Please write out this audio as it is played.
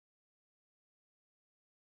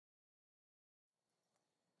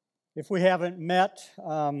If we haven't met,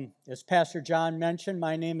 as Pastor John mentioned,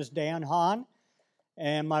 my name is Dan Hahn,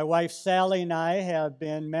 and my wife Sally and I have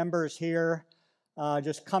been members here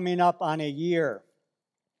just coming up on a year.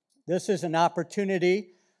 This is an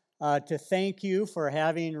opportunity to thank you for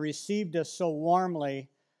having received us so warmly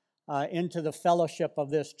into the fellowship of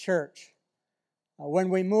this church. When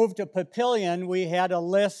we moved to Papillion, we had a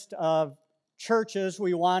list of churches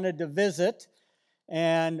we wanted to visit,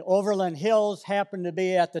 and Overland Hills happened to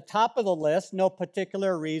be at the top of the list, no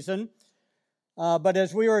particular reason. But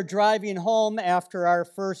as we were driving home after our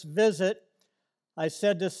first visit, I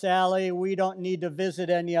said to Sally, we don't need to visit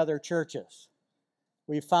any other churches.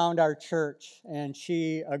 We found our church, and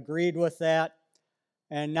she agreed with that.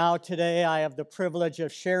 And now today I have the privilege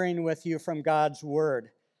of sharing with you from God's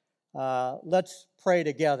Word. Let's pray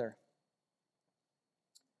together.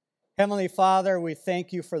 Heavenly Father, we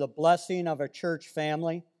thank you for the blessing of a church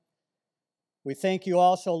family. We thank you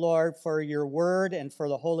also, Lord, for your word and for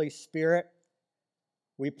the Holy Spirit.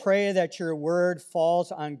 We pray that your word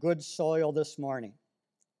falls on good soil this morning.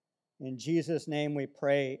 In Jesus' name we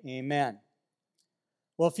pray, amen.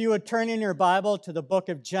 Well, if you would turn in your Bible to the book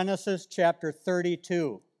of Genesis chapter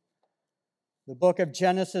 32. The book of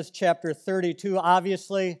Genesis chapter 32,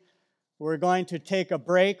 obviously, we're going to take a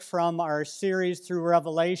break from our series through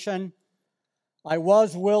Revelation. I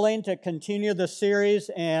was willing to continue the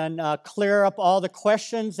series and clear up all the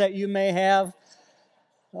questions that you may have,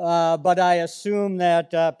 but I assume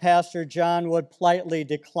that Pastor John would politely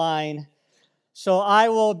decline. So I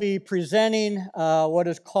will be presenting what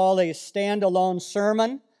is called a standalone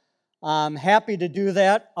sermon. I'm happy to do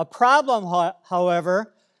that. A problem,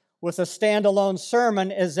 however, with a standalone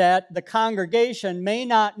sermon is that the congregation may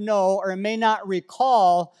not know or may not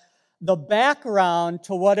recall the background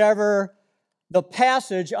to whatever the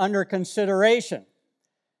passage under consideration.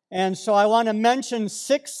 And so I want to mention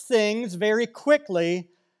 6 things very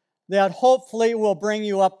quickly that hopefully will bring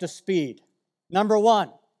you up to speed. Number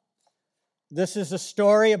 1, this is a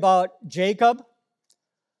story about Jacob,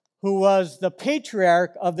 who was the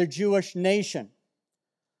patriarch of the Jewish nation.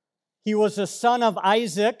 He was the son of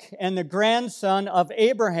Isaac and the grandson of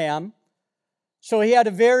Abraham, so he had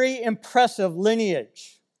a very impressive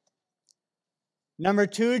lineage. Number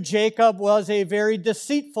 2, Jacob was a very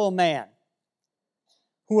deceitful man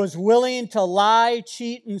who was willing to lie,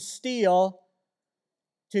 cheat, and steal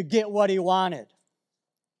to get what he wanted.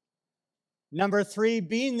 Number 3,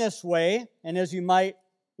 being this way, and as you might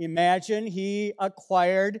imagine, he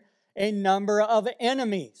acquired a number of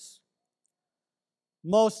enemies.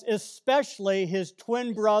 Most especially his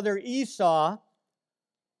twin brother Esau,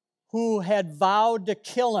 who had vowed to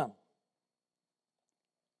kill him.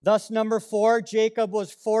 Thus, number 4, Jacob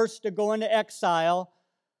was forced to go into exile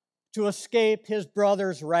to escape his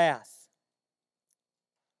brother's wrath.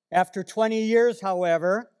 After 20 years,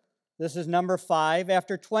 however, this is number 5,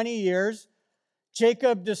 after 20 years,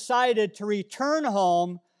 Jacob decided to return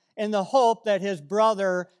home in the hope that his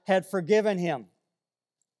brother had forgiven him.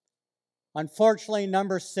 Unfortunately,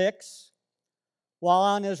 number 6, while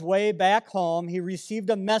on his way back home, he received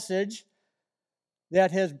a message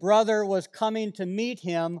that his brother was coming to meet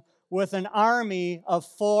him with an army of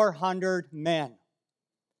 400 men.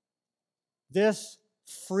 This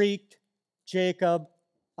freaked Jacob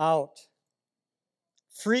out.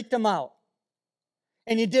 Freaked him out.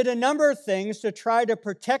 And he did a number of things to try to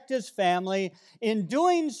protect his family. In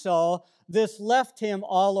doing so, this left him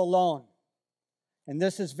all alone. And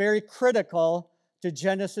this is very critical to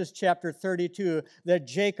Genesis chapter 32, that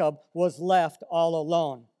Jacob was left all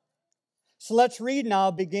alone. So let's read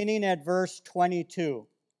now, beginning at verse 22.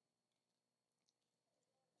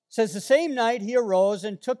 It says, the same night he arose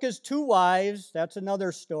and took his 2 wives, that's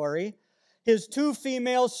another story, his 2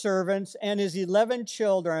 female servants and his 11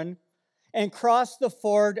 children, and crossed the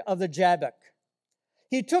ford of the Jabbok.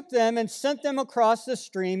 He took them and sent them across the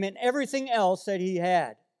stream and everything else that he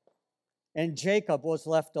had. And Jacob was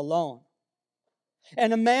left alone.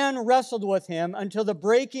 And a man wrestled with him until the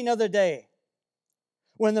breaking of the day.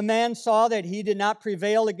 When the man saw that he did not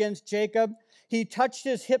prevail against Jacob, he touched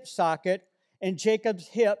his hip socket, and Jacob's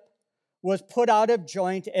hip was put out of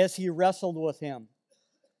joint as he wrestled with him.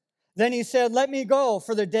 Then he said, let me go,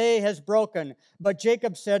 for the day has broken. But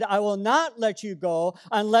Jacob said, I will not let you go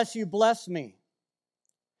unless you bless me.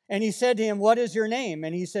 And he said to him, what is your name?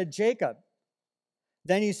 And he said, Jacob.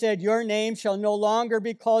 Then he said, your name shall no longer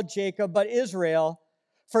be called Jacob, but Israel,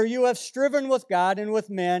 for you have striven with God and with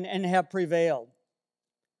men and have prevailed.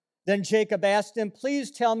 Then Jacob asked him, please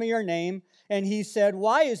tell me your name. And he said,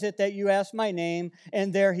 why is it that you ask my name?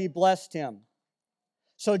 And there he blessed him.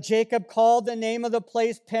 So Jacob called the name of the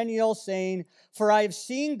place Peniel, saying, "For I have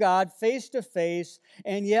seen God face to face,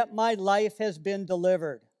 and yet my life has been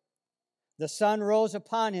delivered." The sun rose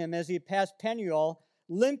upon him as he passed Peniel,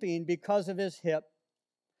 limping because of his hip.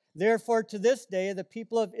 Therefore, to this day, the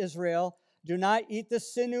people of Israel do not eat the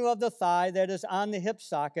sinew of the thigh that is on the hip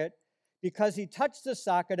socket, because he touched the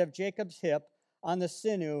socket of Jacob's hip on the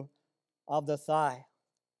sinew of the thigh.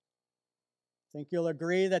 I think you'll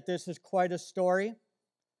agree that this is quite a story.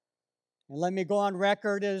 And let me go on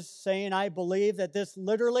record as saying I believe that this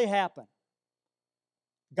literally happened.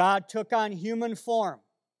 God took on human form,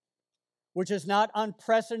 which is not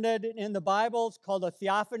unprecedented in the Bible. It's called a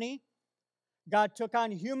theophany. God took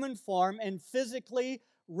on human form and physically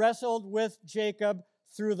wrestled with Jacob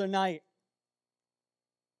through the night.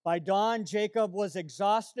 By dawn, Jacob was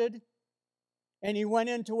exhausted, and he went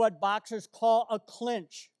into what boxers call a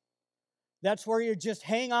clinch. That's where you just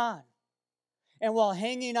hang on. And while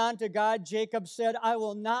hanging on to God, Jacob said, "I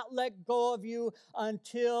will not let go of you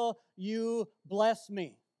until you bless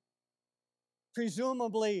me."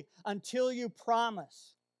 Presumably, until you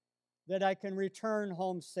promise that I can return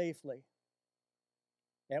home safely.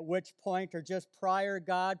 At which point, or just prior,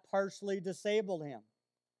 God partially disabled him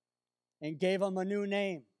and gave him a new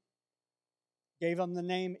name. Gave him the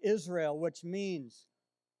name Israel, which means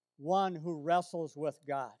one who wrestles with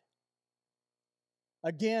God.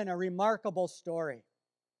 Again, a remarkable story.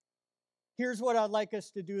 Here's what I'd like us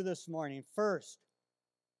to do this morning. First,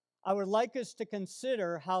 I would like us to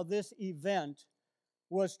consider how this event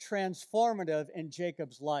was transformative in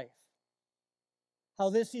Jacob's life. How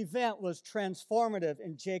this event was transformative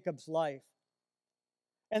in Jacob's life.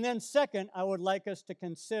 And then second, I would like us to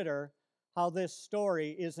consider how this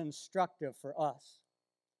story is instructive for us.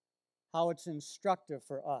 How it's instructive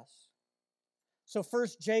for us. So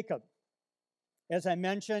first, Jacob. As I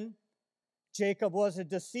mentioned, Jacob was a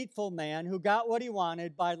deceitful man who got what he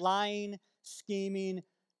wanted by lying, scheming,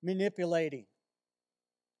 manipulating.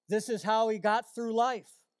 This is how he got through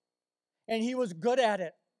life. And he was good at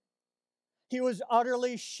it. He was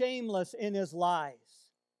utterly shameless in his lies.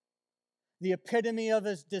 The epitome of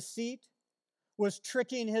his deceit was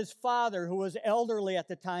tricking his father, who was elderly at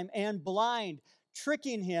the time and blind,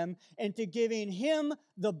 tricking him into giving him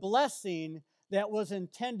the blessing that was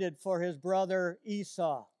intended for his brother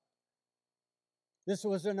Esau. This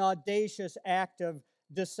was an audacious act of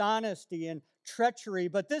dishonesty and treachery,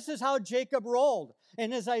 but this is how Jacob rolled.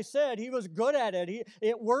 And as I said, he was good at it.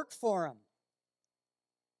 It worked for him.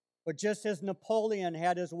 But just as Napoleon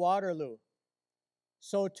had his Waterloo,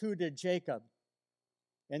 so too did Jacob.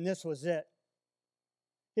 And this was it.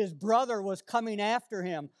 His brother was coming after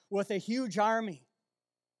him with a huge army.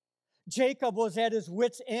 Jacob was at his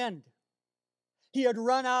wit's end. He had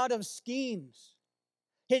run out of schemes.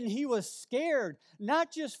 And he was scared,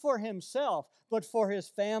 not just for himself, but for his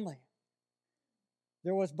family.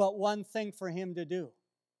 There was but one thing for him to do.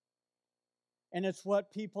 And it's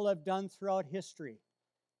what people have done throughout history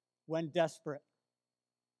when desperate.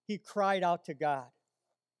 He cried out to God.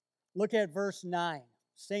 Look at verse 9,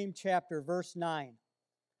 same chapter, verse 9.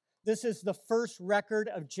 This is the first record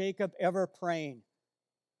of Jacob ever praying.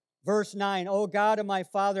 Verse 9, "O God of my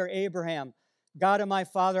father Abraham, God of my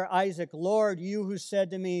father Isaac, Lord, you who said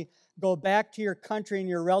to me, 'Go back to your country and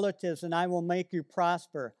your relatives, and I will make you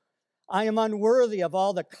prosper.' I am unworthy of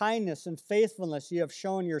all the kindness and faithfulness you have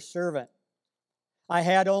shown your servant. I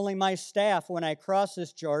had only my staff when I crossed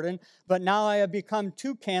this Jordan, but now I have become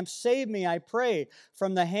two camps. Save me, I pray,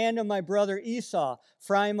 from the hand of my brother Esau,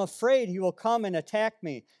 for I am afraid he will come and attack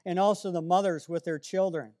me, and also the mothers with their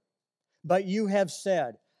children. But you have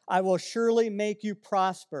said, I will surely make you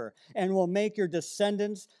prosper, and will make your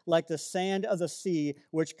descendants like the sand of the sea,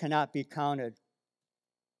 which cannot be counted."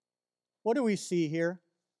 What do we see here?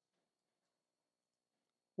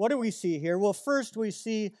 What do we see here? Well, first we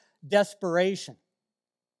see desperation.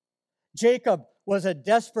 Jacob was a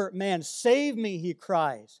desperate man. "Save me," he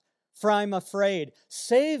cries, "for I'm afraid.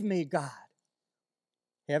 Save me, God."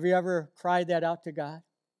 Have you ever cried that out to God?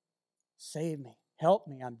 Save me. Help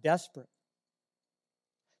me. I'm desperate.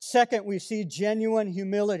 Second, we see genuine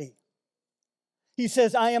humility. He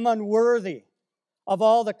says, "I am unworthy of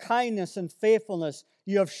all the kindness and faithfulness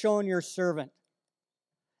you have shown your servant."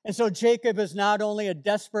 And so Jacob is not only a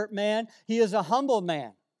desperate man, he is a humble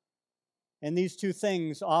man. And these two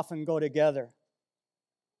things often go together.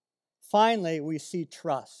 Finally, we see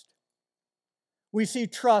trust. We see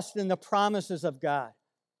trust in the promises of God.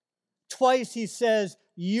 Twice he says,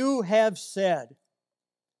 "You have said."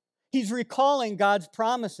 He's recalling God's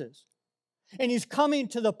promises. And he's coming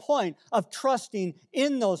to the point of trusting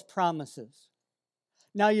in those promises.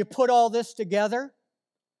 Now you put all this together,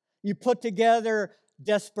 You put together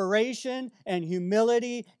desperation and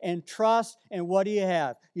humility and trust, and what do you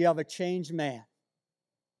have? You have a changed man.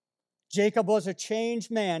 Jacob was a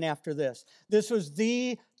changed man after this. This was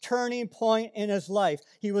the turning point in his life.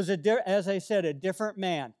 He was, as I said, a different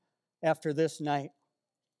man after this night.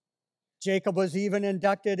 Jacob was even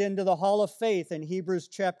inducted into the Hall of Faith in Hebrews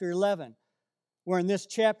chapter 11, where in this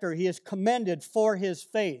chapter he is commended for his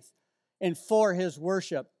faith and for his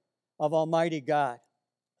worship of Almighty God.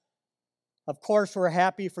 Of course, we're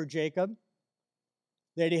happy for Jacob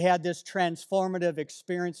that he had this transformative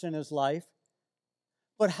experience in his life.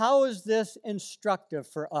 But how is this instructive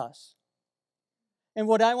for us? And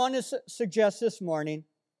what I want to suggest this morning,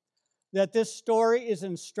 that this story is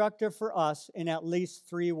instructive for us in at least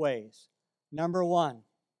 3 ways. Number 1,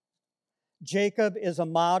 Jacob is a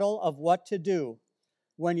model of what to do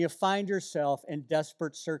when you find yourself in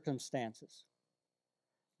desperate circumstances.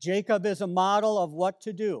 Jacob is a model of what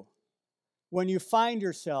to do when you find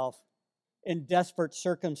yourself in desperate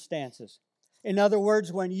circumstances. In other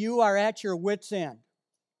words, when you are at your wit's end,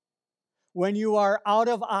 when you are out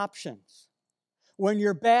of options, when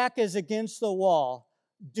your back is against the wall,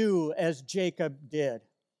 do as Jacob did.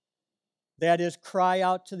 That is, cry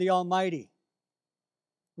out to the Almighty.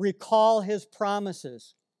 Recall His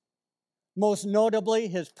promises, most notably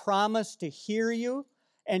His promise to hear you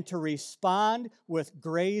and to respond with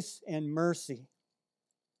grace and mercy.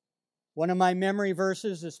 One of my memory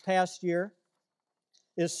verses this past year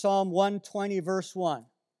is Psalm 120, verse 1.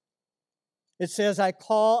 It says, I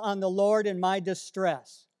call on the Lord in my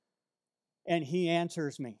distress, and He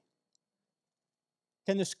answers me.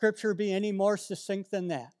 Can the scripture be any more succinct than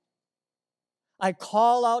that? I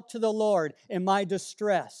call out to the Lord in my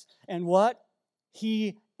distress, and what?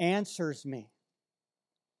 He answers me.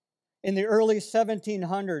 In the early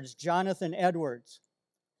 1700s, Jonathan Edwards,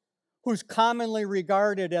 who's commonly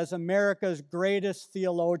regarded as America's greatest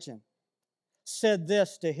theologian, said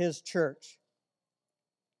this to his church.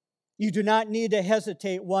 You do not need to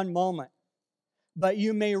hesitate one moment, but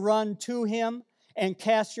you may run to Him and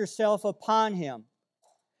cast yourself upon Him.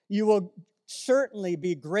 You will certainly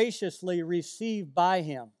be graciously received by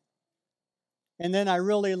Him. And then I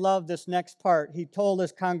really love this next part. He told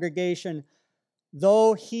his congregation,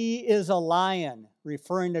 though He is a lion,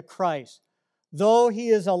 referring to Christ, though He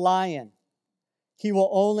is a lion, He will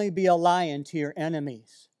only be a lion to your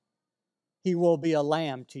enemies. He will be a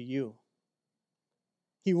lamb to you.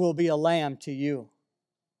 He will be a lamb to you.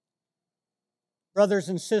 Brothers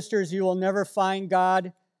and sisters, you will never find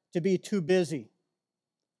God to be too busy.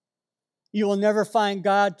 You will never find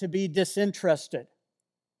God to be disinterested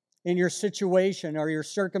in your situation or your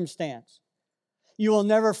circumstance. You will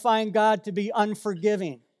never find God to be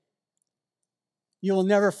unforgiving. You will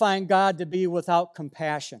never find God to be without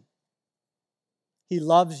compassion. He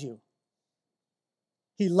loves you.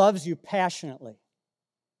 He loves you passionately.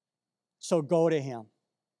 So go to Him.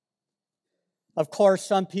 Of course,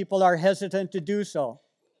 some people are hesitant to do so.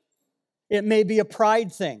 It may be a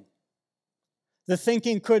pride thing. The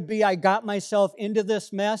thinking could be, I got myself into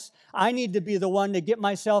this mess. I need to be the one to get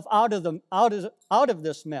myself out of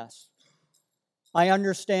this mess. I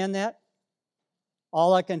understand that.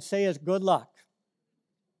 All I can say is good luck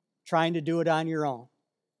trying to do it on your own.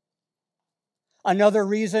 Another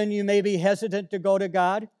reason you may be hesitant to go to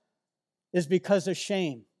God is because of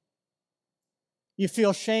shame. You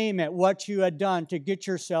feel shame at what you had done to get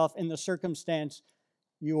yourself in the circumstance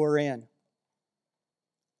you were in.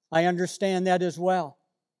 I understand that as well.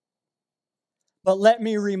 But let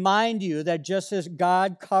me remind you that just as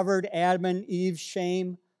God covered Adam and Eve's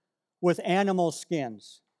shame with animal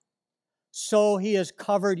skins, so He has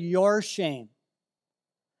covered your shame,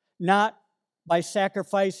 not by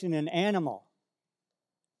sacrificing an animal,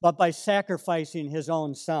 but by sacrificing His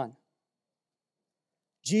own Son.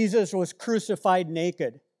 Jesus was crucified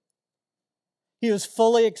naked. He was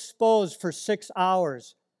fully exposed for 6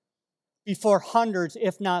 hours before hundreds,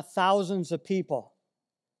 if not thousands of people.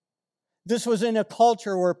 This was in a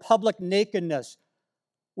culture where public nakedness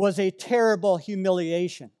was a terrible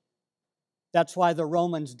humiliation. That's why the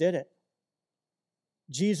Romans did it.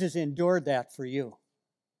 Jesus endured that for you.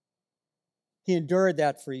 He endured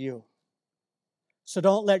that for you. So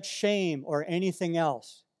don't let shame or anything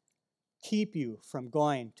else keep you from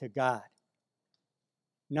going to God.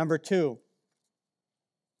 Number 2,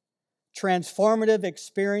 transformative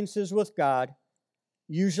experiences with God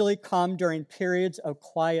usually come during periods of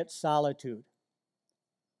quiet solitude.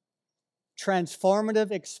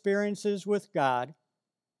 Transformative experiences with God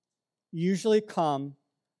usually come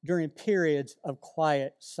during periods of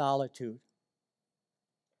quiet solitude.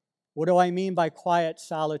 What do I mean by quiet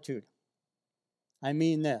solitude? I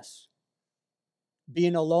mean this: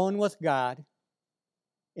 being alone with God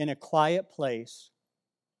in a quiet place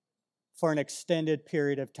for an extended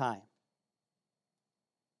period of time.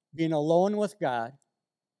 Being alone with God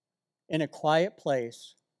in a quiet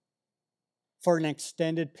place for an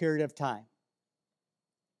extended period of time.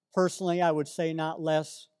 Personally, I would say not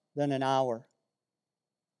less than an hour.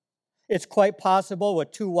 It's quite possible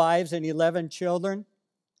with 2 wives and 11 children,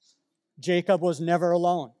 Jacob was never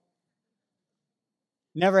alone.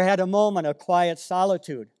 Never had a moment of quiet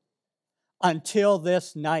solitude until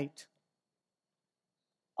this night.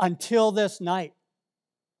 Until this night.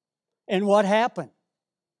 And what happened?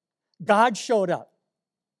 God showed up.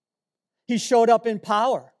 He showed up in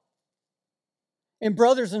power. And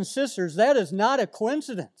brothers and sisters, that is not a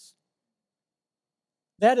coincidence.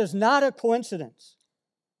 That is not a coincidence.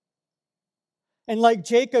 And like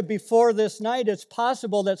Jacob before this night, it's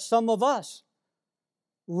possible that some of us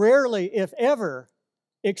rarely, if ever,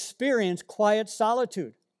 experience quiet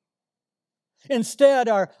solitude. Instead,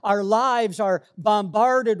 our lives are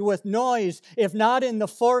bombarded with noise. If not in the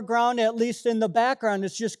foreground, at least in the background.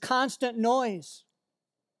 It's just constant noise.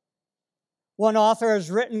 One author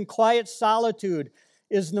has written, quiet solitude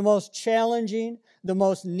is the most challenging, the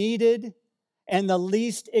most needed, and the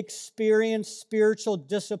least experienced spiritual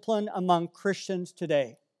discipline among Christians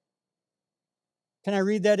today. Can I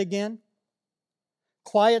read that again?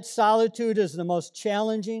 Quiet solitude is the most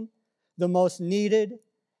challenging, the most needed,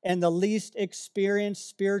 and the least experienced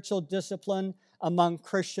spiritual discipline among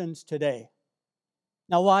Christians today.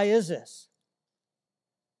 Now, why is this?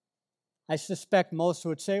 I suspect most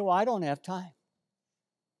would say, well, I don't have time.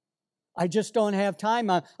 I just don't have time.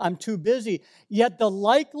 I'm too busy. Yet the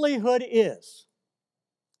likelihood is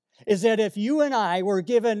that if you and I were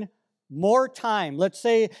given more time, let's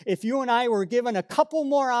say if you and I were given a couple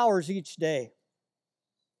more hours each day,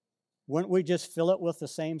 wouldn't we just fill it with the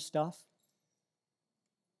same stuff?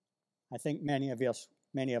 I think many of us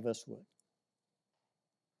would.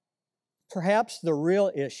 Perhaps the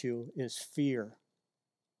real issue is fear.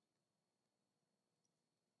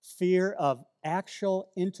 Fear of actual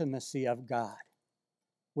intimacy of God,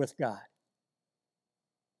 with God.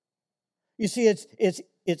 You see,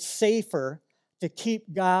 it's safer to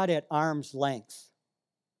keep God at arm's length,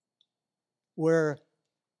 where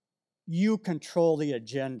you control the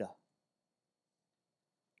agenda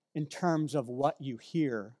in terms of what you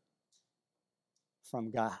hear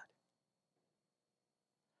from God.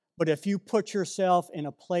 But if you put yourself in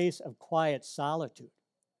a place of quiet solitude,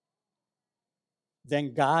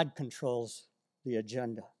 then God controls the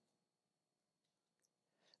agenda.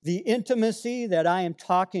 The intimacy that I am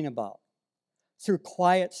talking about through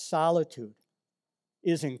quiet solitude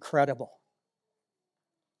is incredible.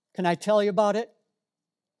 Can I tell you about it?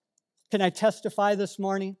 Can I testify this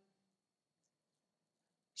morning?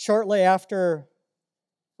 Shortly after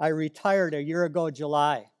I retired a year ago,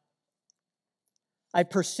 July, I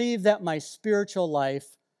perceived that my spiritual life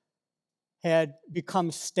had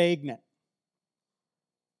become stagnant.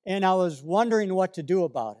 And I was wondering what to do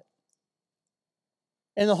about it.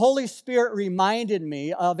 And the Holy Spirit reminded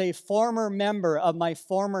me of a former member of my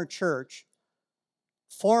former church,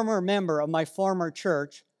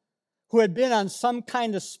 who had been on some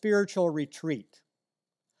kind of spiritual retreat.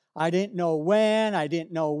 I didn't know when, I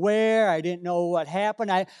didn't know where, I didn't know what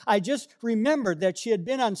happened. I just remembered that she had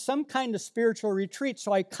been on some kind of spiritual retreat.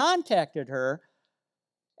 So I contacted her,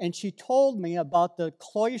 and she told me about the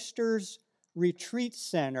Cloisters Retreat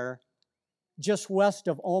Center just west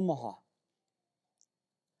of Omaha.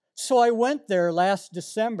 So I went there last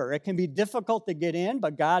December. It can be difficult to get in,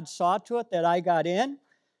 but God saw to it that I got in.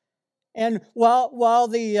 And while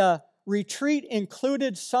the retreat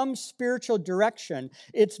included some spiritual direction,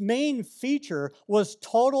 its main feature was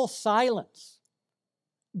total silence.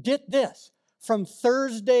 Get this, from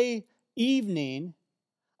Thursday evening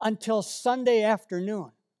until Sunday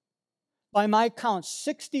afternoon. By my count,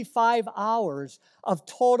 65 hours of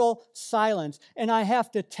total silence. And I have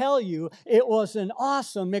to tell you, it was an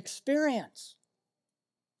awesome experience.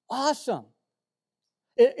 Awesome.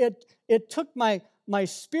 It took my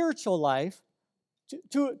spiritual life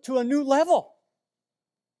to a new level.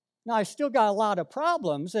 Now, I still got a lot of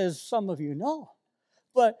problems, as some of you know,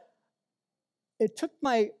 but it took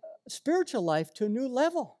my spiritual life to a new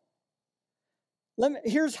level.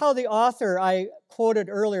 Here's how the author I quoted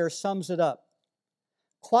earlier sums it up.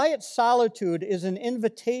 Quiet solitude is an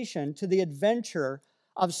invitation to the adventure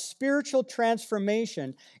of spiritual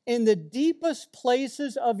transformation in the deepest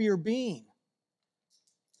places of your being.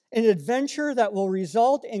 An adventure that will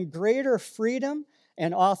result in greater freedom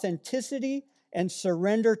and authenticity and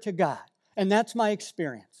surrender to God. And that's my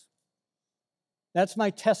experience. That's my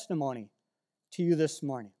testimony to you this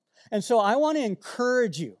morning. And so I want to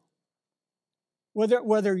encourage you,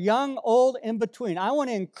 whether young, old, in between, I want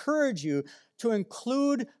to encourage you to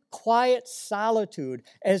include quiet solitude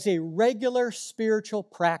as a regular spiritual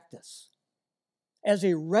practice. As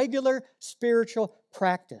a regular spiritual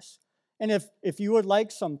practice. And if you would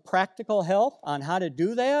like some practical help on how to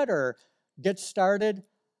do that or get started,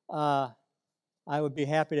 I would be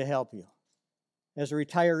happy to help you. As a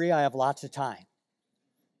retiree, I have lots of time.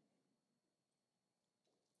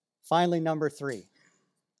 Finally, number 3.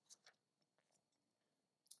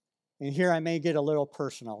 And here I may get a little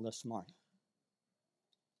personal this morning.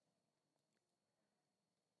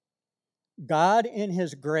 God, in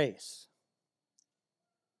His grace,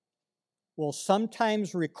 will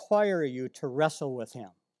sometimes require you to wrestle with Him.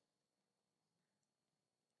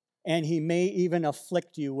 And He may even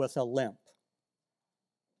afflict you with a limp.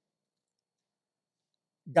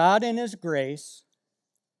 God, in His grace,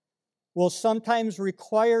 will sometimes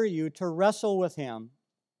require you to wrestle with Him,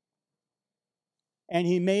 and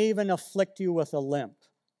He may even afflict you with a limp.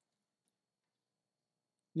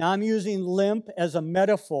 Now, I'm using limp as a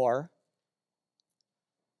metaphor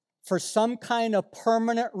for some kind of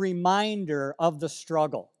permanent reminder of the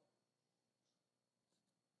struggle.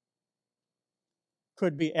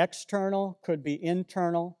 Could be external, could be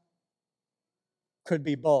internal, could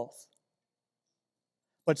be both.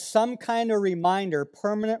 But some kind of reminder,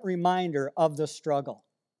 permanent reminder of the struggle.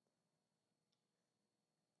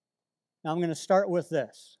 Now I'm going to start with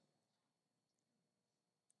this.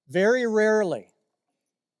 Very rarely,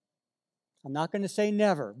 I'm not going to say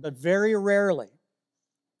never, but very rarely,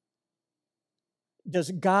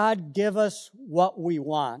 does God give us what we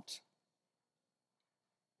want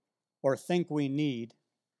or think we need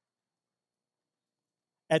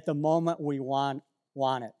at the moment we want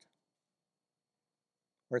it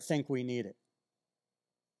or think we need it.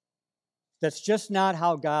 That's just not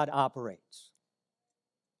how God operates.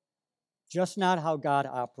 Just not how God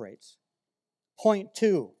operates. Point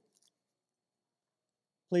 2.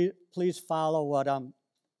 Please follow what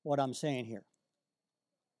I'm saying here.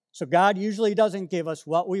 So God usually doesn't give us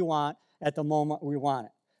what we want at the moment we want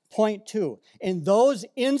it. Point 2, in those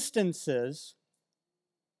instances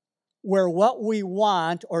where what we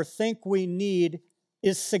want or think we need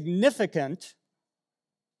is significant,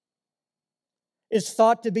 is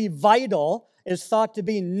thought to be vital, is thought to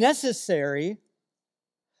be necessary,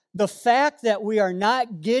 the fact that we are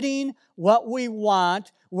not getting what we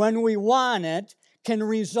want when we want it can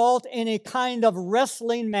result in a kind of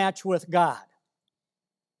wrestling match with God.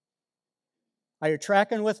 Are you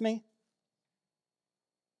tracking with me?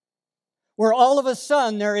 Where all of a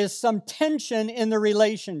sudden there is some tension in the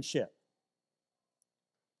relationship.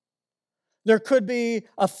 There could be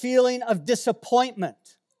a feeling of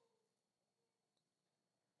disappointment.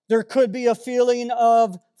 There could be a feeling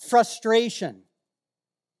of frustration.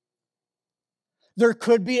 There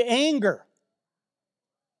could be anger.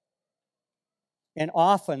 And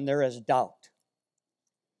often there is doubt.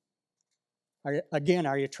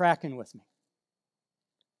 Are you tracking with me?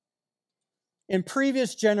 In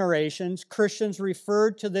previous generations, Christians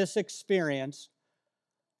referred to this experience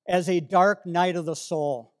as a dark night of the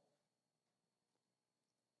soul.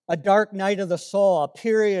 A dark night of the soul, a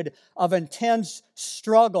period of intense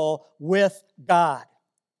struggle with God.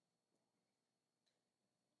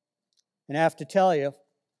 And I have to tell you,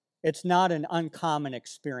 it's not an uncommon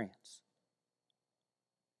experience.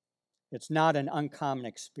 It's not an uncommon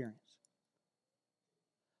experience.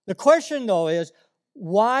 The question, though, is,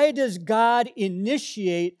 why does God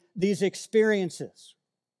initiate these experiences?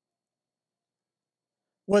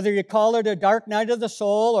 Whether you call it a dark night of the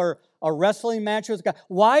soul or a wrestling match with God,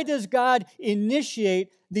 why does God initiate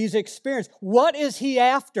these experiences? What is He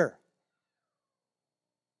after?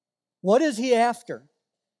 What is He after?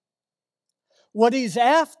 What He's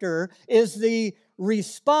after is the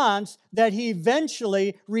response that He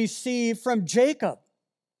eventually received from Jacob,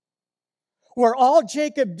 where all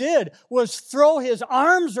Jacob did was throw his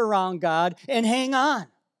arms around God and hang on.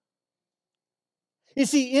 You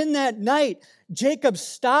see, in that night, Jacob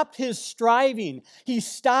stopped his striving. He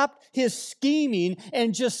stopped his scheming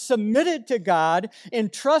and just submitted to God,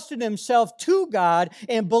 entrusted himself to God,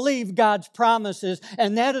 and believed God's promises.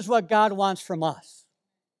 And that is what God wants from us.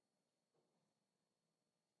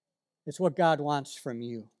 It's what God wants from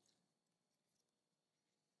you.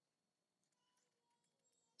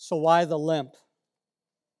 So why the limp?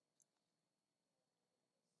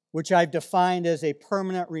 Which I've defined as a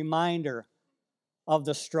permanent reminder of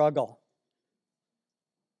the struggle.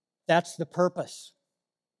 That's the purpose.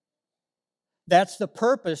 That's the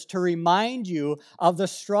purpose, to remind you of the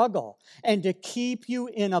struggle and to keep you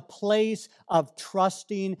in a place of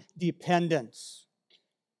trusting dependence.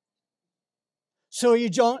 So you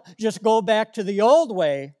don't just go back to the old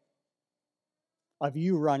way of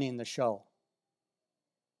you running the show.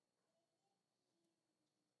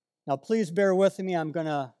 Now, please bear with me. I'm going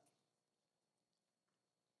to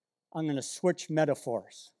switch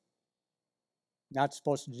metaphors. Not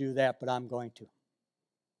supposed to do that, but I'm going to.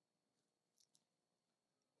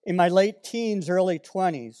 In my late teens, early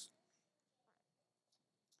 20s,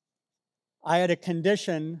 I had a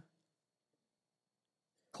condition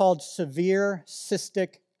called severe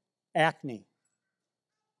cystic acne.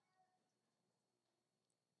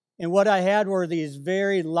 And what I had were these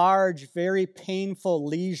very large, very painful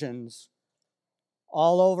lesions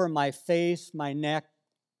all over my face, my neck,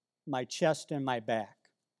 my chest, and my back.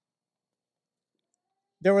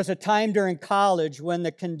 There was a time during college when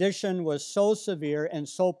the condition was so severe and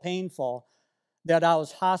so painful that I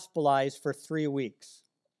was hospitalized for 3 weeks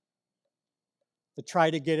to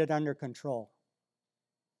try to get it under control.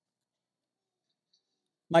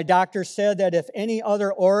 My doctor said that if any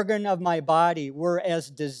other organ of my body were as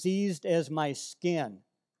diseased as my skin,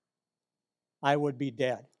 I would be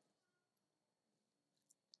dead.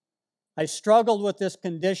 I struggled with this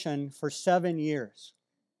condition for 7 years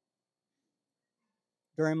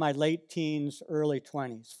during my late teens, early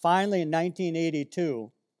 20s. Finally, in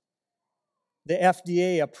 1982, the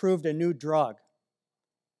FDA approved a new drug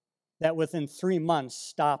that within 3 months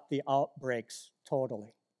stopped the outbreaks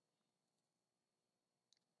totally.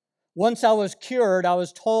 Once I was cured, I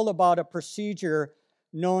was told about a procedure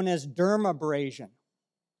known as dermabrasion,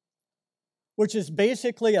 which is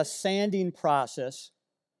basically a sanding process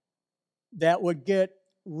that would get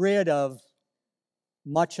rid of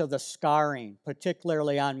much of the scarring,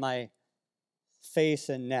 particularly on my face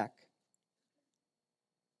and neck.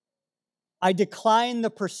 I declined the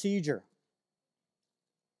procedure.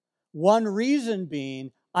 One reason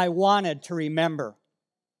being, I wanted to remember.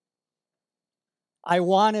 I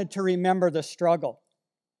wanted to remember the struggle.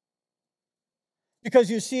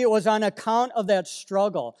 Because you see, it was on account of that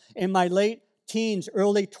struggle in my late teens,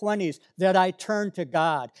 early 20s, that I turned to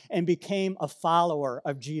God and became a follower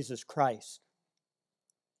of Jesus Christ.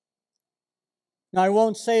 Now, I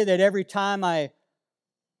won't say that every time I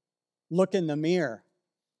look in the mirror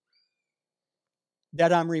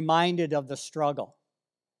that I'm reminded of the struggle.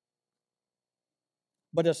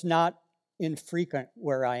 But it's not infrequent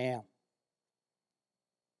where I am.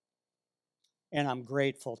 And I'm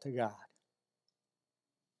grateful to God.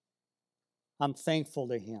 I'm thankful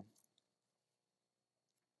to Him.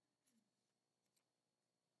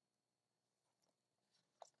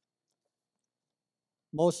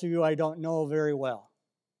 Most of you I don't know very well.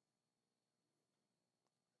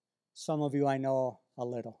 Some of you I know a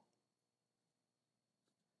little.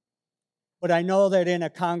 But I know that in a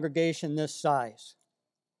congregation this size,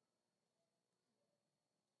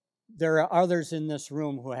 there are others in this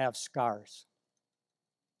room who have scars.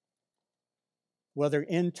 Whether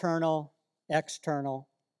internal, external,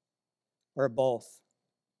 or both.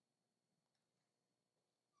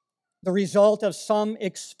 The result of some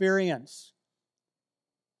experience,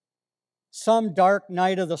 some dark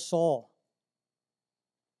night of the soul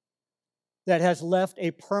that has left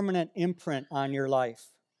a permanent imprint on your life.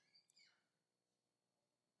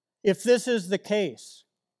 If this is the case,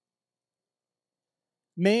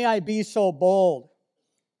 may I be so bold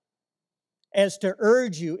as to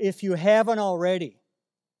urge you, if you haven't already,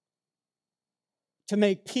 to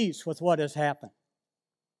make peace with what has happened.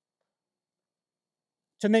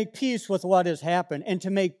 To make peace with what has happened and to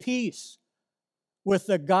make peace with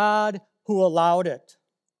the God who allowed it.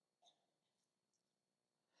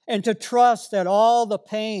 And to trust that all the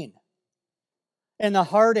pain and the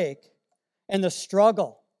heartache and the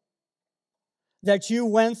struggle that you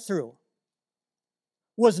went through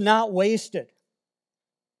was not wasted.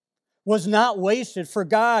 Was not wasted, for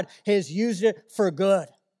God has used it for good.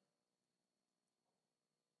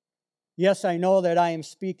 Yes, I know that I am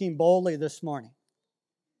speaking boldly this morning,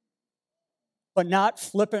 but not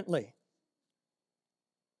flippantly.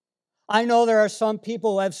 I know there are some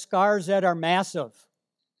people who have scars that are massive,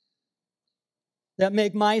 that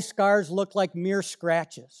make my scars look like mere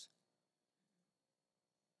scratches.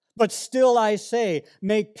 But still I say,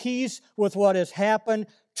 make peace with what has happened.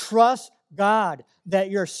 Trust God that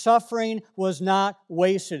your suffering was not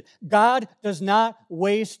wasted. God does not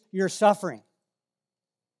waste your suffering.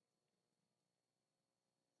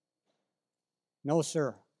 No,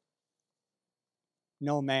 sir.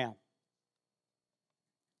 No, ma'am.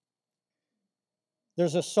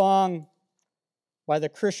 There's a song by the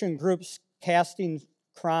Christian group casting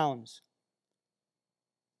crowns,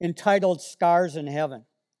 entitled Scars in Heaven.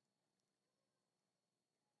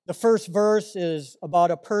 The first verse is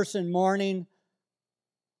about a person mourning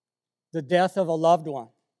the death of a loved one.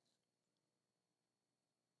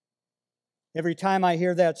 Every time I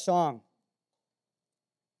hear that song,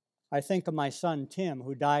 I think of my son Tim,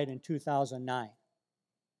 who died in 2009.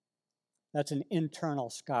 That's an internal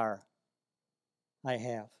scar I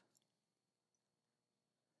have.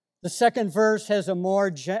 The second verse has a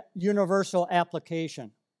more universal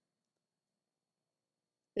application.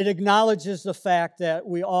 It acknowledges the fact that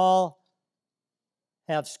we all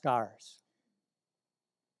have scars.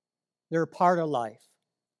 They're a part of life.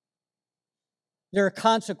 They're a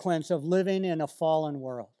consequence of living in a fallen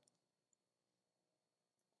world.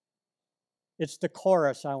 It's the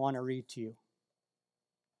chorus I want to read to you.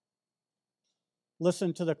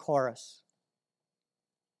 Listen to the chorus.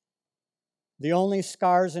 The only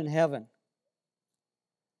scars in heaven,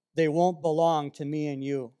 they won't belong to me and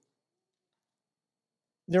you.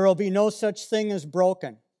 There will be no such thing as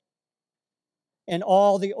broken, and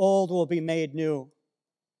all the old will be made new.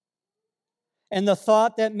 And the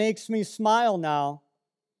thought that makes me smile now,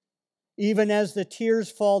 even as the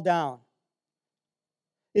tears fall down,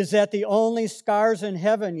 is that the only scars in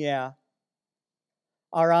heaven, yeah,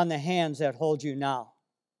 are on the hands that hold you now.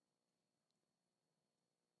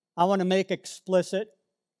 I want to make explicit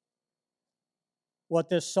what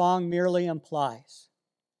this song merely implies.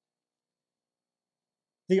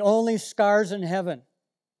 The only scars in heaven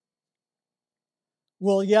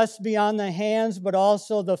will, yes, be on the hands, but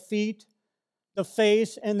also the feet, the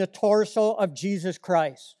face, and the torso of Jesus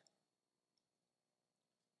Christ.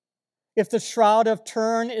 If the shroud of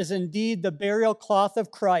Turin is indeed the burial cloth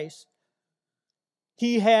of Christ,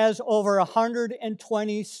 he has over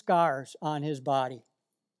 120 scars on his body.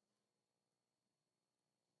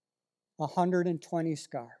 120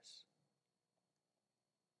 scars.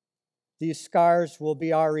 These scars will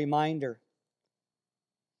be our reminder,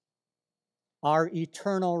 our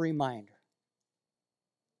eternal reminder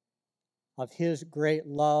of his great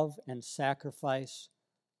love and sacrifice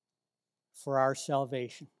for our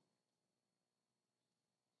salvation.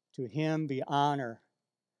 To him be honor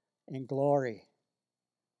and glory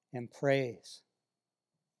and praise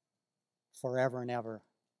forever and ever.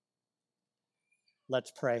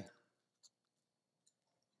 Let's pray.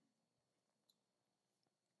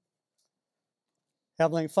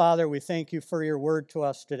 Heavenly Father, we thank you for your word to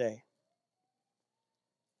us today.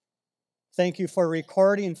 Thank you for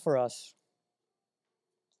recording for us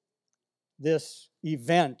this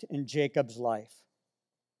event in Jacob's life,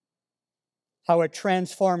 how it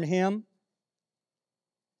transformed him,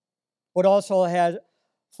 but also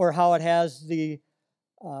for how it has the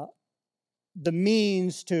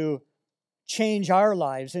means to change our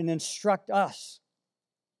lives and instruct us.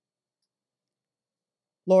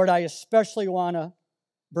 Lord, I especially want to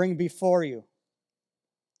bring before you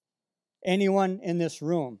anyone in this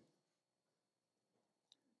room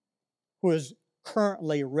who is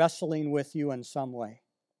currently wrestling with you in some way,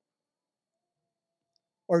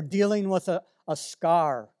 or dealing with a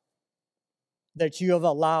scar that you have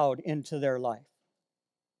allowed into their life.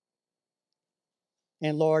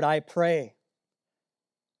 And Lord, I pray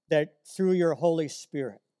that through your Holy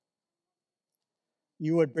Spirit,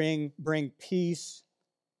 you would bring peace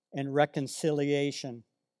and reconciliation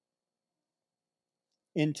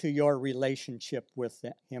into your relationship with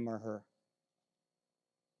him or her.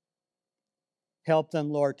 Help them,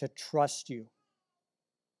 Lord, to trust you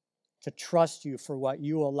for what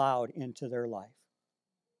you allowed into their life.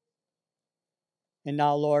 And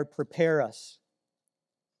now, Lord, prepare us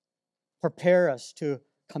to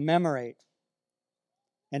commemorate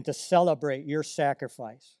and to celebrate your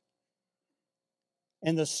sacrifice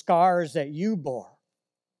and the scars that you bore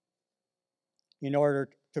in order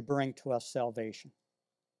to bring to us salvation.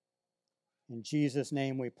 In Jesus'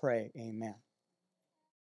 name we pray, amen.